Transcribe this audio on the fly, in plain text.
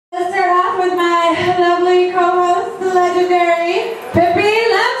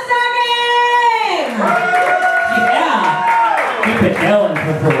it going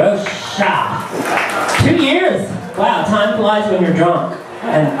for Ferocious. 2 years! Wow, time flies when you're drunk.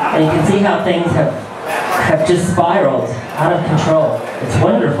 And you can see how things have just spiraled out of control. It's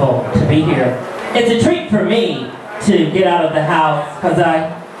wonderful to be here. It's a treat for me to get out of the house because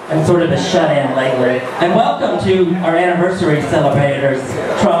I'm sort of a shut-in lately. And welcome to our anniversary celebrators,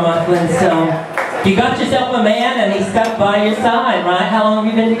 Trauma, Flintstone. You got yourself a man and he's stuck by your side, right? How long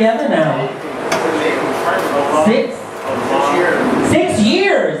have you been together now? 6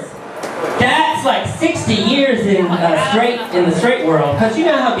 years! That's like 60 years in the straight world. Because you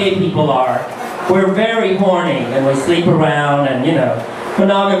know how gay people are. We're very horny and we sleep around and, you know,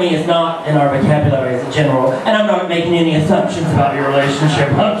 monogamy is not in our vocabulary as a general. And I'm not making any assumptions about your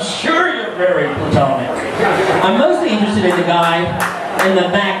relationship. I'm sure you're very platonic. I'm mostly interested in the guy in the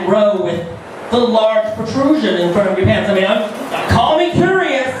back row with the large protrusion in front of your pants. I mean, call me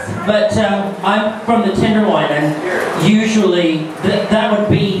curious, but I'm from the Tenderloin, and usually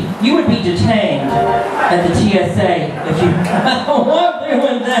you would be detained at the TSA if you. What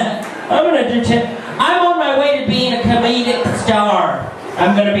doing that? I'm on my way to being a comedic star.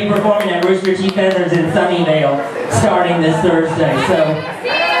 I'm going to be performing at Rooster Teeth Feathers in Sunnyvale starting this Thursday. So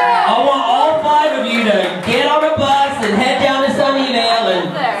I want all 5 of you to get on a bus and head down to Sunnyvale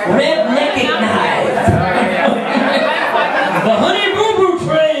and redneck-ignite. The Honey Boo Boo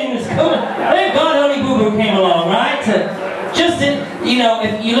train is coming. Thank God Honey Boo Boo came along, right? You know,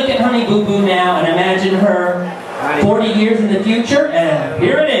 if you look at Honey Boo Boo now and imagine her 40 years in the future, and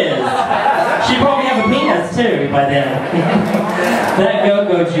here it is. She'd probably have a penis too by then. That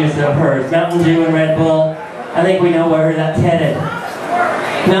go-go juice of hers, Mountain Dew and Red Bull, I think we know where that's headed.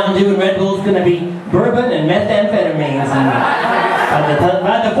 Mountain Dew and Red Bull is going to be bourbon and methamphetamines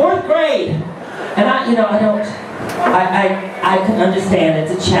by the 4th grade. And I can understand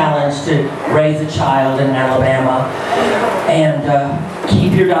it's a challenge to raise a child in Alabama and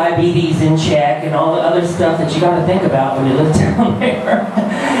keep your diabetes in check and all the other stuff that you got to think about when you live down there.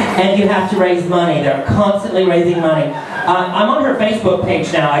 And you have to raise money. They're constantly raising money. I'm on her Facebook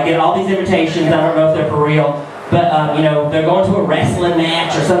page now. I get all these invitations. I don't know if they're for real. But, you know, they're going to a wrestling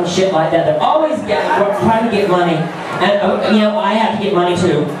match or some shit like that. They're always trying to get money. And, you know, I have to get money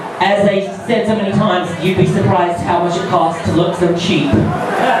too. As they said so many times, you'd be surprised how much it costs to look so cheap.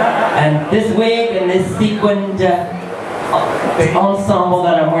 And this wig and this sequined ensemble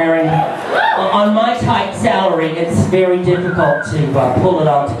that I'm wearing, on my tight salary, it's very difficult to pull it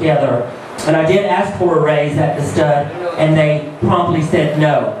all together. And I did ask for a raise at the stud, and they promptly said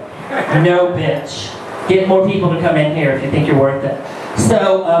no. No, bitch. Get more people to come in here if you think you're worth it.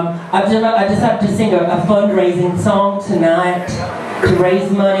 So I just have to sing a fundraising song tonight to raise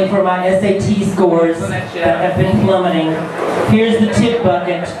money for my SAT scores that have been plummeting. Here's the tip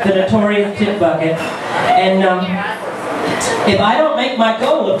bucket, the notorious tip bucket. And if I don't make my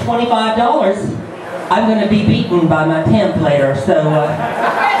goal of $25, I'm going to be beaten by my pimp later. So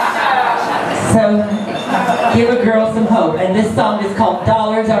give a girl some hope. And this song is called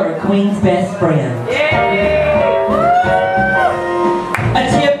Dollars Are a Queen's Best Friend. A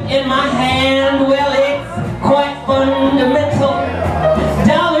tip in my hand, well, it's quite fundamental.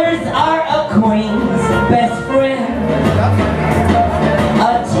 Dollars are a queen's best friend.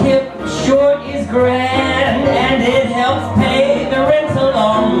 A tip sure is grand, and it helps pay the rental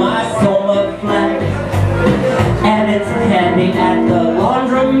on my Soma flat. And it's handy at the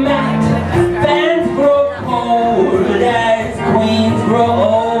laundromat. Fans grow cold as queens grow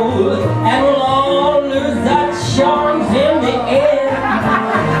old, and we'll all lose our charms in the end.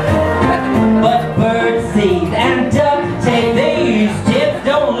 But birdseed and duct tape, these tips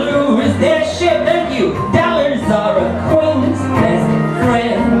don't lose their shit. Thank you. Dollars are a queen's best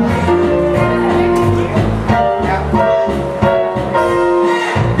friend.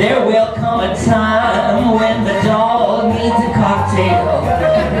 There will come a time when the dog needs a cocktail.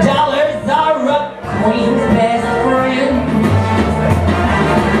 Dollars are a queen's best friend.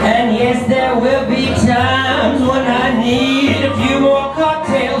 And yes, there will be times when I need a few more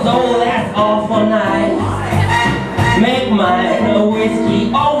cocktails. Oh, that's awful nice. Make mine a whiskey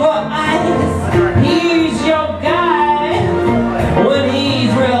over ice. He's your guy when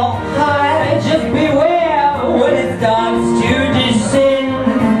he's real high. Just beware when it starts to descend.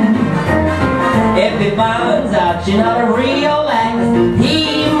 If he finds out you're not a real ass,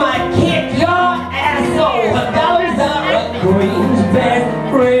 he might kick your ass. So dollars are a queen's best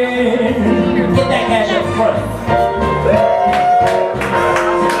friend. Get that cash up front.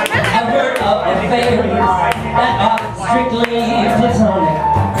 I've heard of affairs that are strictly platonic.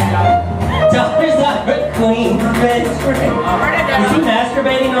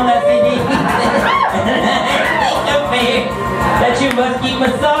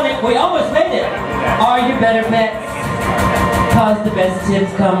 Masonic, we almost made it. Are you better bets? Cause the best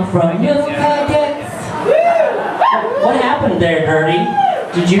tips come from you cadets. What happened there, Dirty?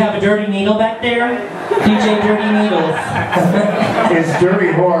 Did you have a dirty needle back there? DJ Dirty Needles. It's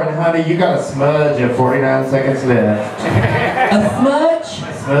Dirty Horn, honey. You got a smudge at 49 seconds left. A smudge?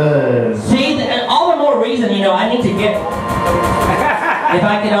 Smudge. See, all the more reason, you know, I need to get... If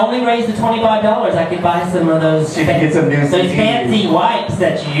I could only raise the $25, I could buy some of those, Get some new those fancy wipes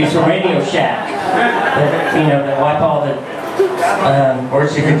that you use from Radio Shack. That, you know, that wipe all the... or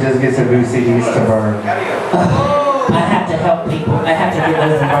she could just get some new CDs to burn. I have to help people. I have to get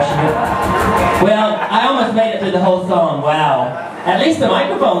those in Russian. Well, I almost made it through the whole song. Wow. At least the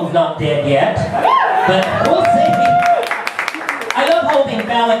microphone's not dead yet. But we'll see. I love holding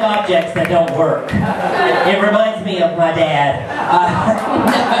phallic objects that don't work. It reminds me of my dad.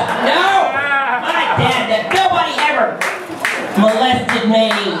 No! My dad, nobody ever molested me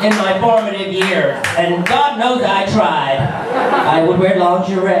in my formative years. And God knows I tried. I would wear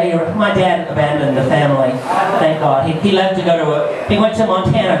lingerie. My dad abandoned the family. Thank God. He left to go to he went to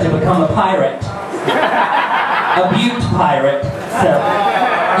Montana to become a pirate. A butte pirate. So,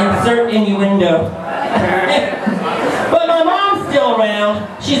 insert innuendo. But my mom's still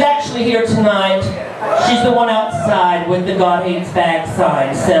around. She's actually here tonight. She's the one outside with the God Hates Bag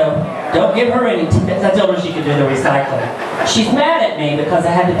sign. So, don't give her any tips. I told her she could do the recycling. She's mad at me because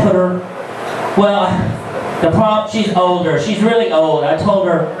I had to put her, well, she's older. She's really old. I told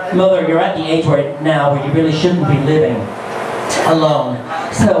her, Mother, you're at the age now where you really shouldn't be living alone.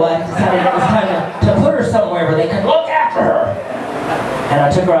 So I decided it was time to put her somewhere where they could look after her. And I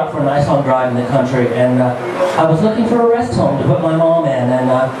took her out for a nice long drive in the country, and I was looking for a rest home to put my mom in, and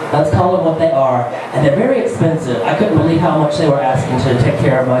let's call them what they are. And they're very expensive. I couldn't believe how much they were asking to take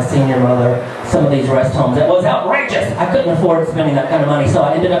care of my senior mother, some of these rest homes. It was outrageous. I couldn't afford spending that kind of money, so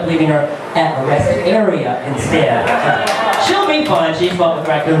I ended up leaving her at a rest area instead. She'll be fine. She's fought with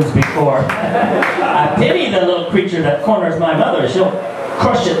raccoons before. I pity the little creature that corners my mother. She'll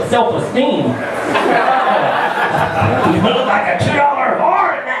crush its self-esteem. You look like a $2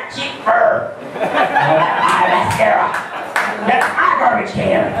 whore in that cheap fur. Mascara. That's my garbage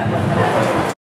can.